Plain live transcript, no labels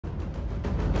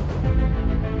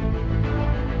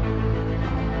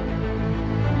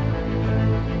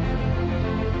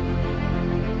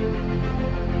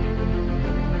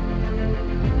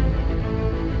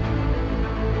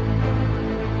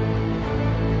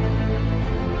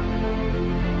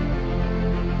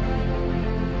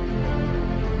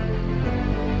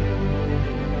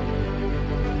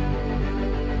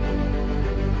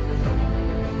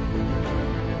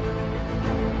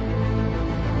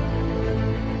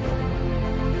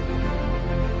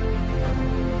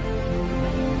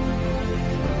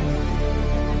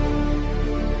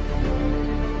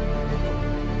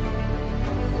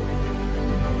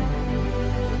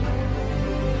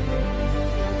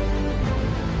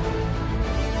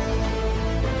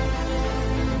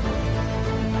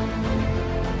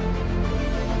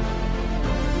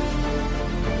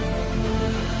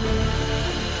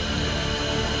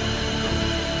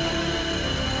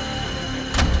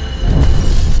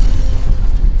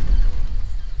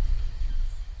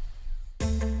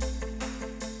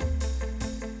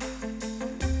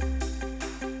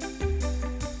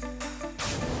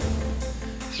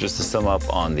just to sum up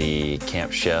on the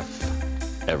Camp Chef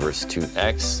Everest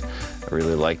 2X, I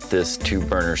really like this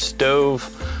 2-burner stove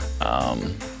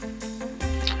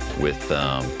with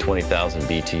 20,000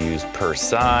 BTUs per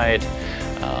side.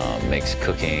 Makes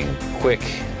cooking quick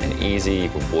and easy. You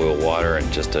can boil water in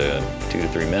just 2 to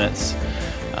 3 minutes.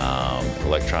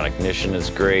 Electronic ignition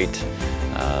is great.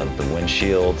 The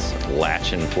windshields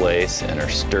latch in place and are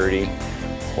sturdy,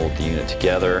 hold the unit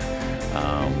together.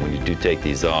 When you do take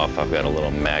these off, I've got a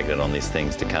little magnet on these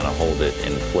things to kind of hold it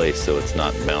in place so it's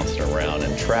not bouncing around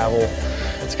in travel.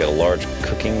 It's got a large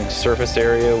cooking surface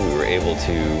area. We were able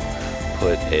to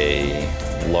put a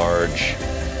large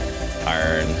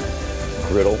iron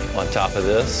griddle on top of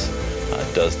this.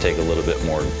 It does take a little bit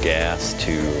more gas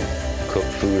to cook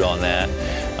food on that,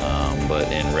 but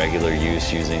in regular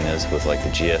use using this with like the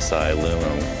GSI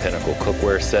aluminum Pinnacle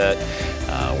cookware set,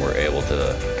 we're able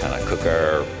to kind of cook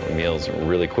our meals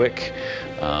really quick.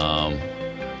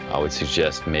 I would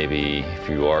suggest maybe if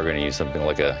you are going to use something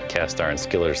like a cast iron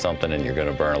skillet or something and you're going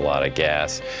to burn a lot of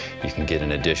gas, you can get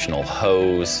an additional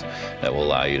hose that will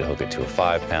allow you to hook it to a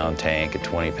 5-pound tank, a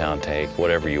 20-pound tank,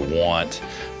 whatever you want.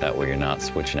 That way you're not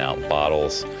switching out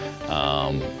bottles.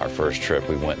 Our first trip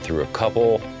we went through a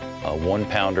couple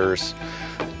 1-pounders,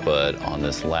 but on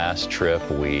this last trip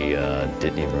we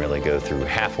didn't even really go through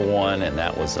half of one, and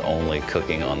that was only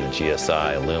cooking on the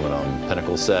GSI aluminum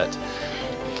Pinnacle set.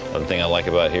 Other thing I like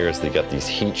about here is they got these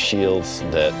heat shields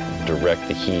that direct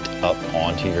the heat up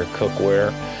onto your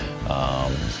cookware,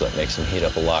 so that makes them heat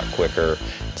up a lot quicker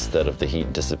instead of the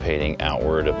heat dissipating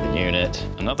outward of the unit.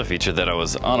 Another feature that I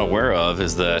was unaware of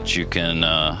is that you can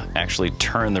actually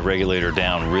turn the regulator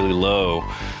down really low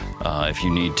if you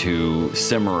need to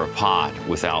simmer a pot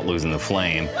without losing the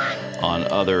flame. On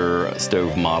other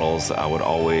stove models, I would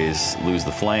always lose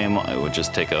the flame. It would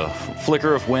just take a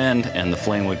flicker of wind and the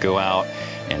flame would go out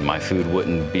and my food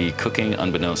wouldn't be cooking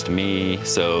unbeknownst to me.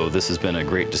 So this has been a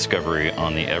great discovery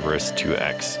on the Everest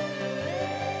 2X.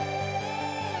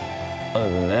 Other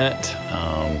than that,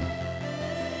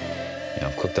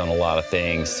 I've cooked on a lot of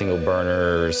things, single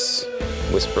burners,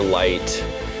 whisper light,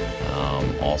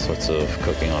 all sorts of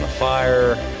cooking on a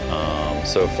fire.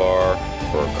 So far,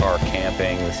 for car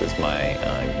camping, this is my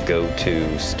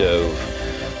go-to stove.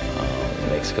 It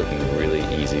makes cooking really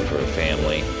easy for a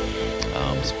family.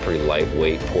 It's pretty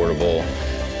lightweight, portable.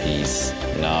 These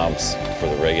knobs for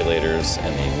the regulators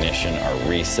and the ignition are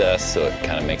recessed, so it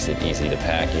kind of makes it easy to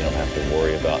pack. You don't have to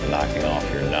worry about knocking off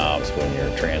your knobs when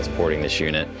you're transporting this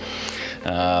unit.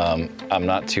 I'm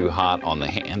not too hot on the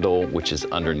handle, which is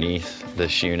underneath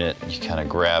this unit. You kind of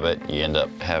grab it, you end up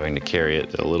having to carry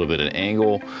it at a little bit of an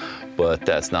angle, but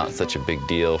that's not such a big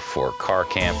deal for car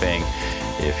camping.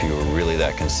 If you were really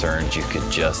that concerned, you could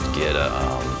just get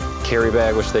a carry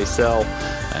bag, which they sell,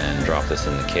 and drop this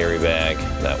in the carry bag.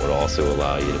 That would also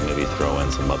allow you to maybe throw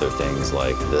in some other things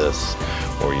like this,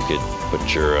 or you could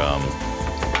put your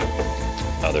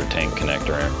other tank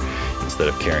connector in instead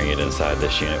of carrying it inside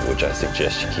this unit, which I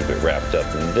suggest you keep it wrapped up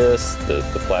in this, the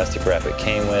plastic wrap it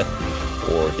came with,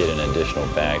 or get an additional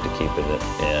bag to keep it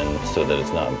in so that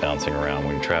it's not bouncing around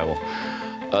when you travel.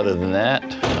 Other than that,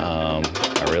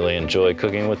 I really enjoy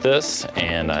cooking with this,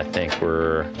 and I think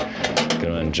we're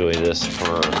going to enjoy this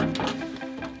for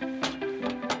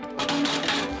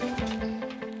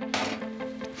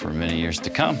many years to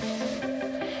come.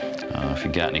 If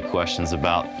you got any questions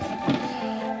about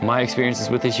my experiences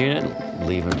with this unit,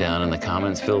 leave them down in the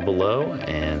comments field below,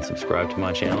 and subscribe to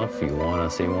my channel if you want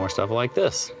to see more stuff like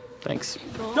this. Thanks.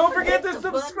 Don't forget to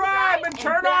subscribe and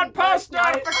turn on post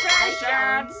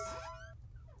notifications.